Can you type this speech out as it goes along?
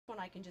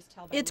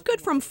It's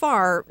good from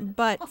far,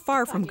 but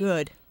far from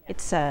good.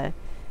 It's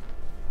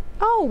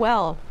oh,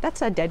 well,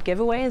 that's a dead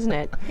giveaway, isn't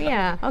it?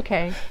 Yeah,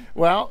 okay.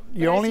 Well,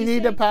 you only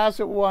need to pass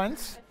it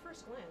once.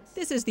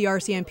 This is the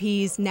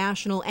RCMP's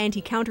National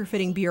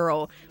Anti-Counterfeiting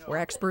Bureau, where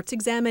experts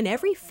examine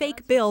every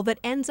fake bill that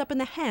ends up in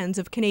the hands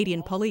of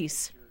Canadian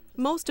police.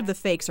 Most of the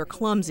fakes are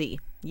clumsy,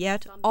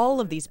 yet all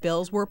of these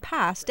bills were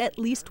passed at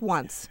least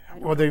once.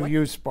 Well, they've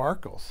used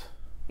sparkles.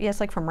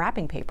 Yes, like from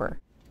wrapping paper.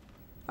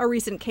 A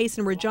recent case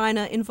in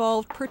Regina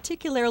involved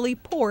particularly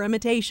poor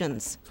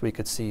imitations. We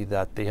could see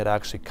that they had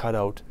actually cut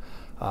out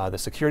the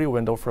security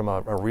window from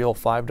a real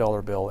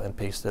 $5 bill and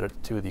pasted it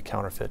to the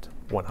counterfeit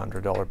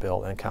 $100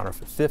 bill and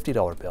counterfeit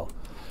 $50 bill.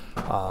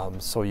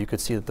 So you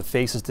could see that the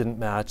faces didn't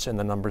match and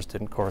the numbers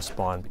didn't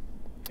correspond.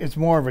 It's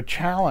more of a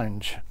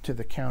challenge to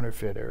the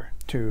counterfeiter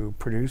to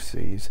produce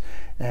these,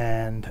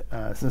 and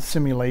the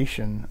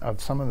simulation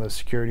of some of the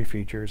security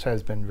features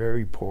has been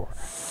very poor.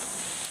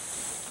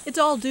 It's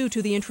all due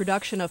to the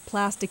introduction of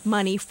plastic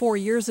money 4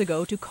 years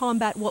ago to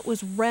combat what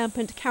was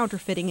rampant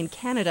counterfeiting in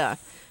Canada.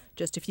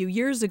 Just a few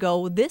years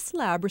ago, this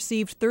lab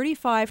received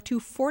 35,000 to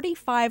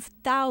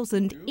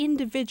 45,000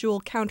 individual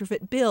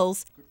counterfeit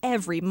bills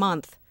every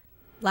month.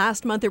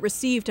 Last month, it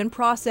received and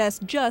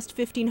processed just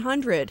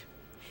 1,500.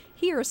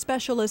 Here,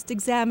 specialists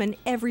examine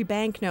every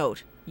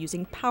banknote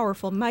using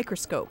powerful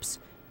microscopes,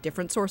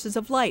 different sources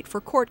of light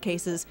for court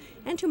cases,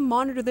 and to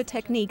monitor the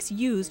techniques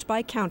used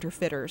by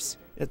counterfeiters.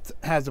 It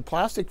has a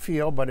plastic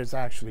feel, but it's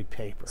actually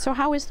paper. So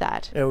how is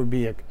that? It would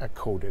be a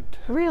coated.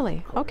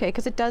 Really? Okay,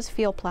 because it does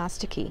feel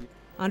plasticky.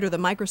 Under the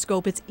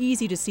microscope, it's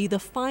easy to see the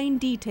fine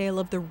detail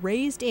of the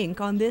raised ink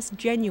on this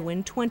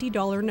genuine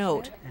 $20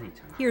 note.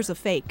 Here's a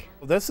fake.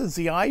 This is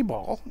the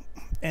eyeball,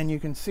 and you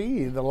can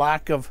see the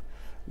lack of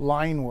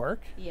line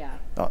work,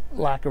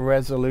 lack of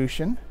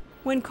resolution.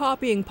 When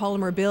copying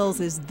polymer bills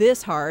is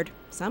this hard,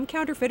 some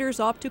counterfeiters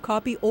opt to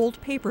copy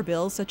old paper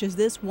bills such as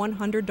this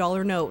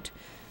 $100 note.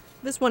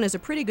 This one is a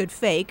pretty good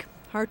fake,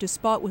 hard to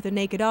spot with the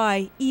naked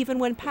eye, even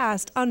when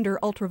passed under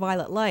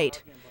ultraviolet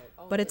light.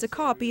 But it's a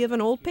copy of an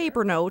old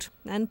paper note,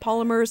 and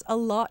polymer's a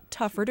lot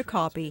tougher to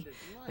copy.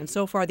 And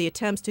so far the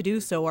attempts to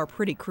do so are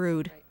pretty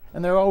crude.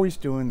 And they're always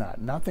doing that.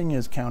 Nothing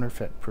is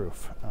counterfeit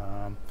proof.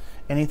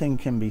 Anything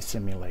can be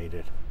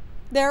simulated.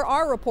 There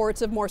are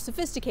reports of more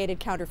sophisticated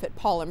counterfeit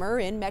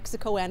polymer in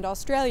Mexico and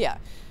Australia.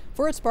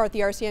 For its part,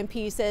 the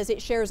RCMP says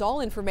it shares all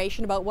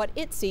information about what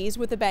it sees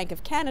with the Bank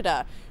of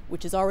Canada,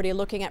 which is already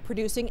looking at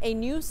producing a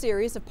new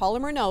series of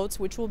polymer notes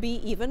which will be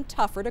even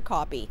tougher to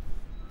copy.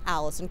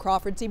 Alison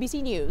Crawford,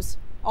 CBC News,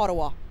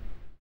 Ottawa.